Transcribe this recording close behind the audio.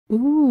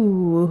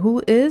Ooh,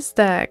 who is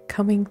that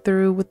coming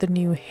through with the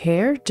new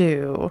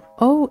hairdo?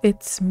 Oh,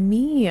 it's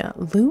me,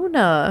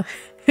 Luna.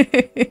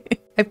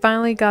 I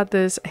finally got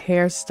this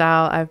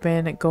hairstyle. I've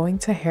been going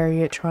to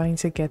Harriet trying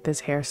to get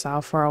this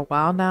hairstyle for a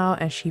while now,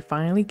 and she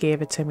finally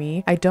gave it to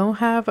me. I don't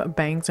have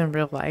bangs in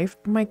real life,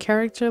 but my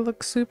character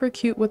looks super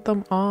cute with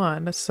them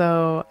on,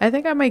 so I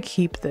think I might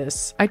keep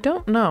this. I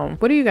don't know.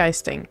 What do you guys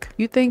think?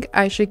 You think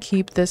I should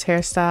keep this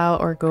hairstyle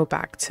or go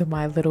back to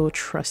my little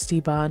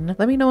trusty bun?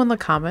 Let me know in the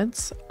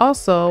comments.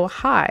 Also,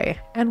 hi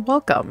and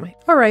welcome.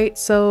 All right,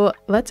 so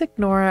let's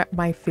ignore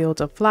my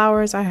field of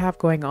flowers I have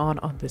going on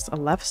this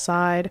left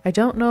side. I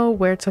don't know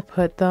where to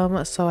put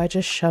them, so I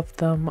just shoved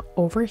them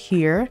over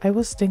here. I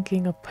was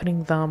thinking of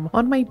putting them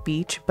on my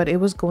beach, but it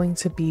was going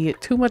to be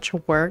too much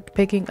work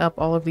picking up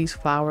all of these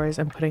flowers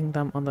and putting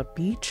them on the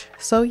beach.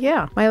 So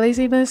yeah, my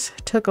laziness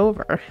took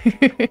over.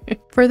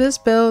 For this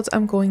build,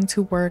 I'm going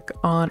to work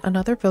on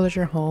another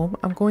villager home.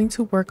 I'm going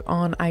to work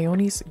on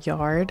Ione's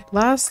yard.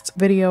 Last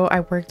video,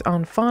 I worked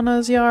on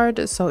Fauna's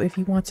yard, so if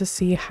you want to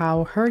see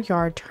how her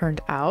yard turned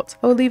out,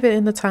 I'll leave it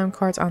in the time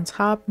cards on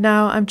top.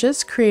 Now, I'm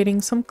just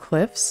creating some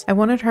cliffs. I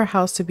wanted her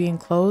house to be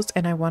enclosed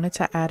and I wanted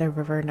to add a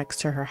river next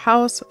to her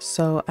house,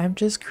 so I'm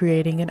just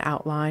creating an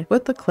outline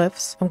with the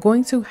cliffs. I'm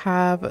going to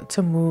have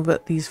to move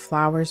these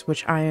flowers,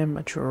 which I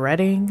am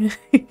dreading.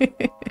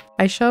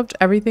 I shoved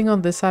everything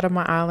on this side of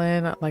my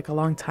island like a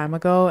long time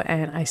ago,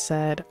 and I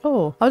said,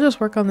 oh, I'll just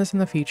work on this in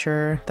the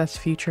future. That's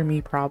future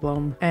me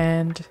problem.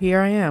 And here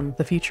I am.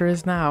 The future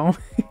is now.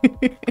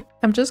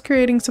 I'm just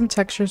creating some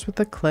textures with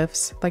the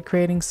cliffs, like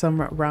creating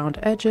some round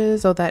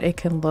edges so that it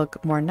can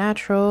look more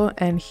natural.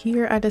 And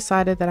here I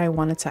decided that I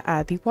wanted to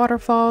add the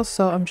waterfall,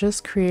 so I'm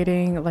just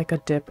creating like a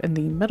dip in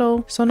the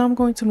middle. So now I'm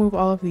going to move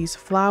all of these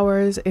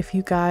flowers. If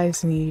you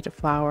guys need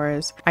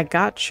flowers, I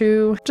got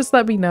you. Just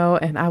let me know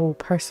and I will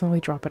personally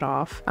drop it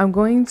off. I'm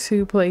going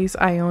to place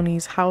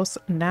Ione's house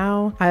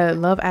now. I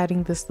love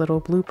adding this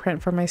little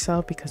blueprint for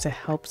myself because it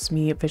helps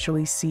me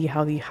visually see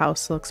how the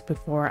house looks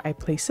before I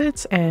place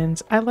it, and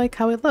I like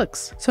how it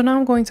looks. So now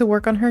I'm going to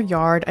work on her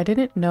yard. I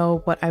didn't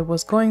know what I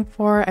was going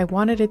for. I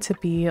wanted it to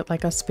be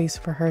like a space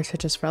for her to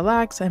just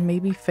relax and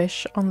maybe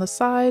fish on the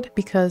side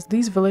because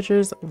these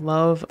villagers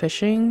love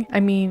fishing.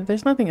 I mean,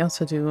 there's nothing else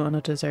to do on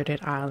a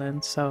deserted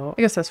island, so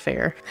I guess that's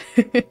fair.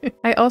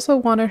 I also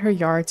wanted her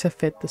yard to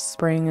fit the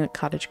spring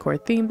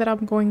cottagecore theme that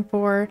I'm going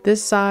for.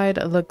 This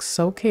side looks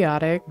so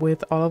chaotic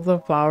with all of the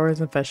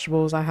flowers and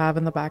vegetables I have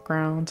in the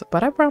background,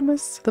 but I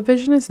promise the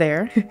vision is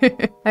there.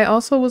 I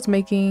also was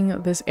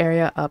making this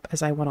area up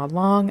as I went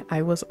along.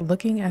 I was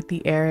looking at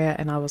the area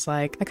and I was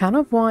like, I kind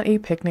of want a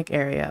picnic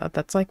area.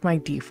 That's like my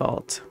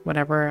default.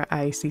 Whenever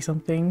I see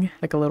something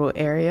like a little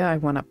area, I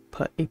want to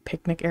put a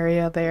picnic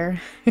area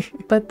there.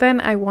 But then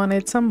I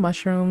wanted some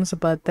mushrooms,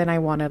 but then I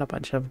wanted a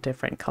bunch of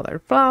different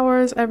colored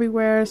flowers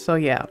everywhere. So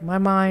yeah, my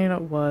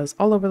mind was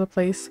all over the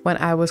place when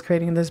I was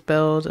creating this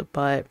build,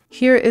 but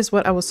here is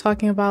what I was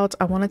talking about.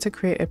 I wanted to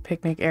create a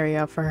picnic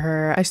area for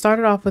her. I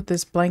started off with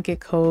this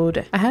blanket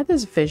code. I had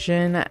this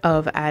vision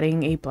of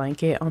adding a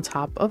blanket on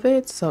top of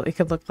it so it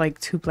could look like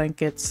two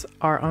blankets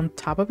are on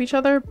top of each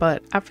other,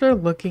 but after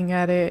looking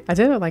at it, I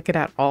didn't like it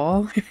at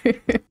all.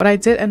 What I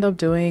did end up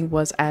doing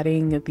was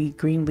adding the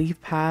green leaf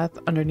path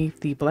underneath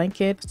the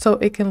blanket so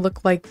it can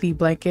look like the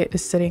blanket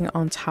is sitting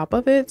on top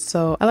of it.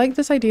 So I like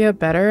this idea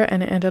better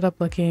and it ended up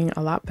looking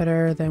a lot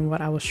better than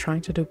what I was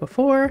trying to do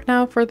before.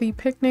 Now for the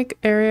picnic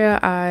area,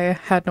 I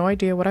had no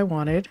idea what I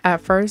wanted.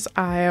 At first,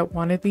 I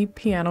wanted the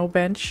piano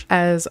bench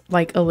as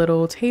like a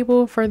little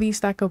table for the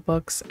stack of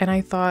books, and I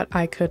thought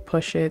I could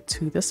push it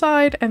to the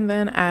side and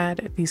then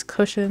add these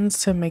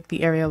cushions to make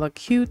the area look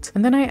cute.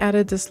 And then I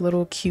added this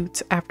little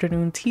cute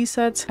afternoon tea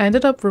set. I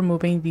ended up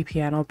removing the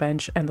piano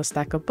bench and the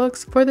stack of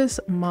books for this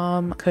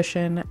mom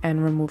cushion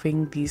and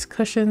removing these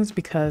cushions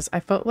because I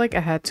felt like I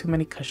had too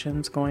many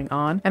cushions going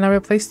on, and I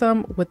replaced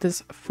them with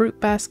this fruit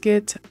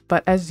basket.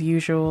 But as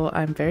usual,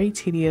 I'm very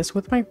tedious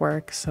with my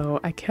work, so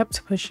I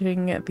kept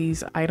pushing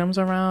these items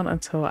around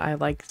until I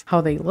liked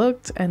how they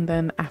looked, and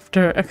then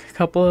after a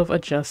couple of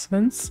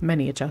adjustments,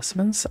 many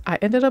adjustments, I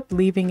ended up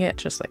leaving it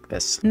just like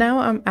this. Now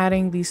I'm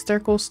adding the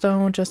circle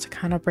stone just to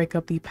kind of break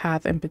up the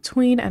path in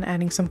between and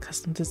adding some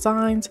custom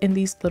designs in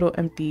these little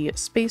empty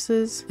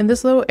spaces. In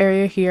this little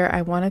area here,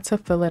 I wanted to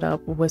fill it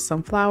up with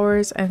some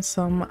flowers and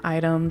some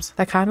items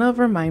that kind of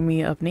remind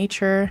me of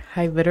nature.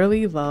 I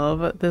literally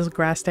love this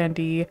grass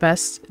standee,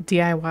 best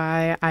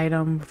DIY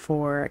item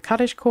for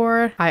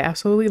cottagecore. I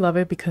absolutely love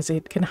it because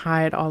it can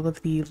hide all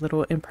of the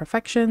little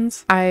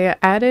imperfections. I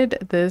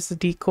added this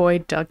decoy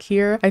duck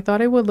here. I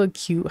thought it would look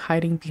cute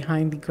hiding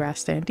behind the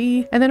grass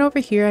standee. And then over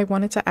here, I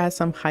wanted to add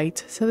some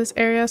height to this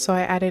area, so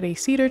I added a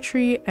cedar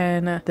tree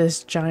and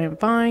this giant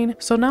vine.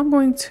 So now I'm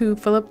going to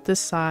fill up this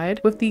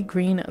side with the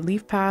green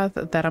leaf path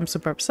that I'm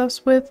super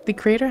obsessed with. The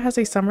creator has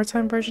a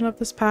summertime version of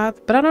this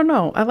path, but I don't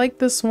know, I like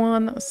this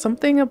one.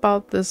 Something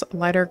about this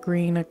lighter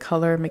green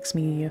color makes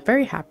me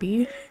very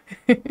happy.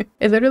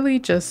 It literally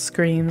just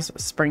screams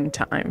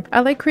springtime. I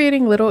like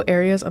creating little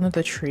areas under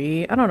the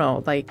tree. I don't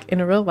know, like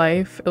in real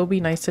life, it would be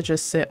nice to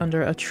just sit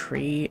under a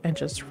tree and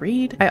just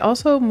read. I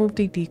also moved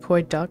the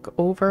decoy duck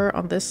over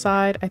on this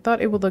side. I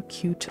thought it would look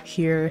cute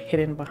here,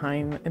 hidden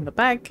behind in the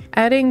back.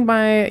 Adding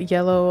my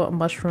yellow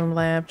mushroom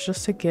lamp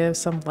just to give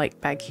some light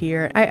back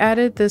here. I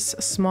added this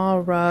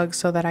small rug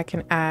so that I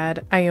can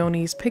add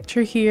Ione's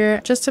picture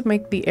here, just to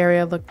make the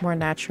area look more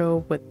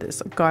natural with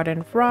this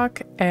garden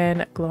rock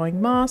and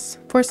glowing moss.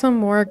 For some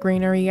more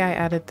greenery, I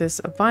added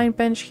this vine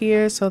bench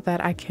here so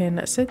that I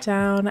can sit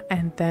down,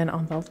 and then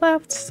on the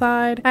left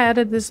side I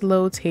added this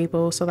low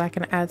table so that I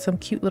can add some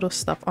cute little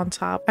stuff on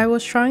top. I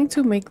was trying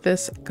to make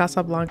this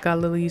Casablanca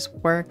lilies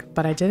work,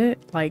 but I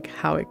didn't like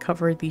how it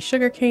covered the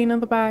sugarcane in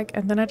the back,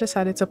 and then I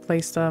decided to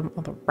place them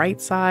on the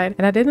right side,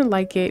 and I didn't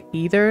like it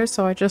either,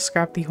 so I just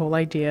scrapped the whole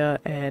idea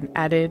and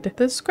added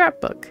the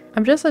scrapbook.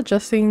 I'm just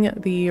adjusting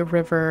the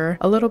river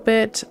a little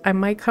bit. I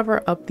might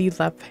cover up the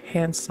left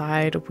hand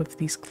side with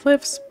these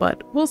cliffs,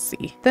 but we'll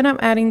see. Then I'm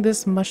adding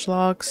this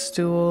mushlog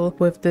stool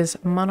with this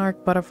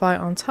monarch butterfly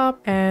on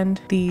top and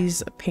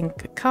these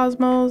pink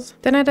cosmos.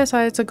 Then I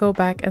decided to go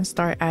back and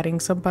start adding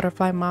some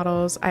butterfly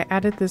models. I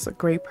added this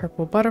gray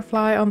purple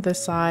butterfly on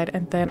this side,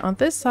 and then on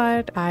this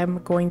side I'm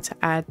going to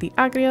add the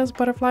Agrias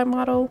butterfly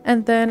model,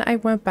 and then I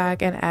went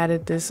back and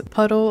added this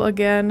puddle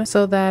again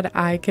so that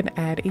I can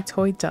add a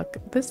toy duck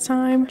this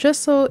time,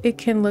 just so it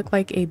can look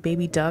like a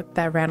baby duck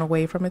that ran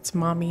away from its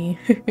mommy.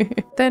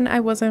 Then I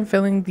wasn't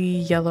filling the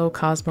yellow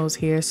cosmos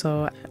here,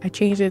 so I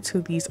changed it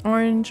to these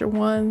orange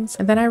ones,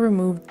 and then I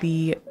removed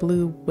the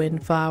blue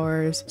wind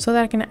flowers so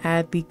that I can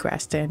add the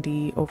grass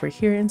dandy over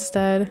here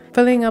instead,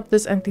 filling up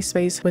this empty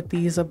space with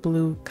these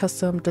blue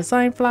custom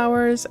design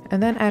flowers,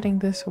 and then adding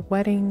this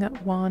wedding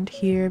wand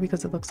here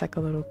because it looks like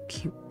a little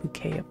cute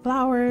bouquet of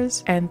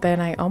flowers. And then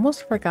I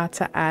almost forgot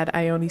to add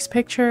Ione's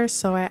picture,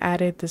 so I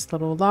added this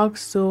little log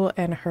stool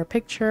and her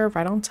picture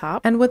right on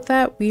top. And with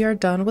that, we are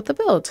done with the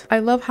build. I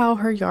love how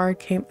her yard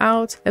came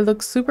out. It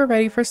looks super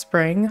ready for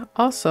spring.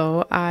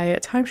 Also, I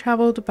time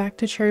traveled back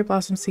to cherry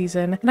blossom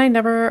season, and I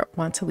never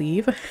want to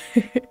leave.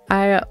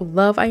 I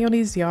love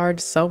Ione's yard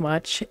so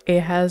much.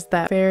 It has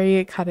that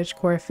very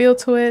cottagecore feel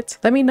to it.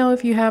 Let me know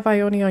if you have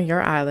Ione on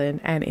your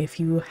island, and if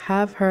you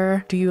have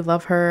her, do you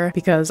love her?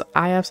 Because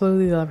I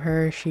absolutely love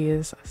her. She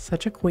is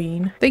such a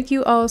queen. Thank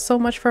you all so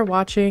much for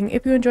watching.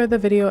 If you enjoyed the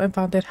video and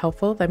found it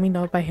helpful, let me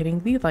know by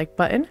hitting the like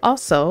button.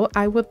 Also,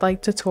 I would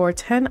like to tour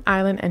 10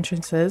 island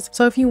entrances,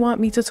 so if you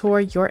want me to tour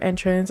your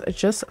entrance,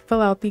 just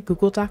fill out the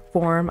Google Doc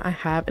form I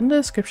have in the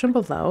description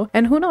below,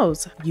 and who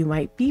knows, you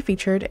might be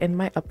featured in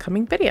my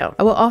upcoming video.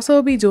 I will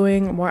also be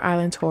doing more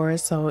island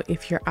tours, so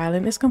if your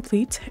island is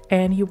complete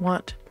and you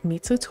want me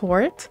to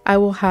tour it, I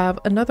will have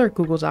another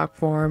Google Doc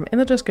form in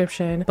the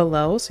description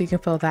below, so you can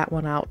fill that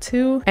one out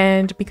too.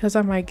 And because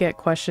I might get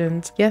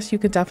questions, yes, you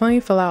could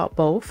definitely fill out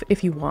both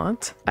if you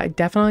want. I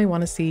definitely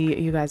want to see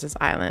you guys'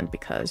 island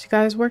because you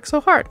guys work so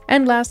hard.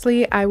 And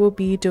lastly, I will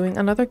be doing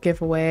another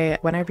giveaway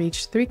when I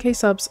reach 3K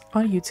subs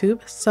on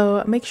YouTube,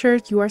 so make sure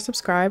you are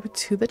subscribed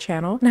to the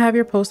channel and have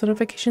your post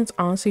notifications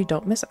on so you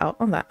don't miss out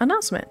on that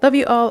announcement. Love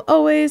you all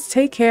always,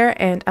 take care,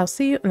 and I'll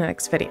see you in the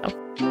next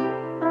video.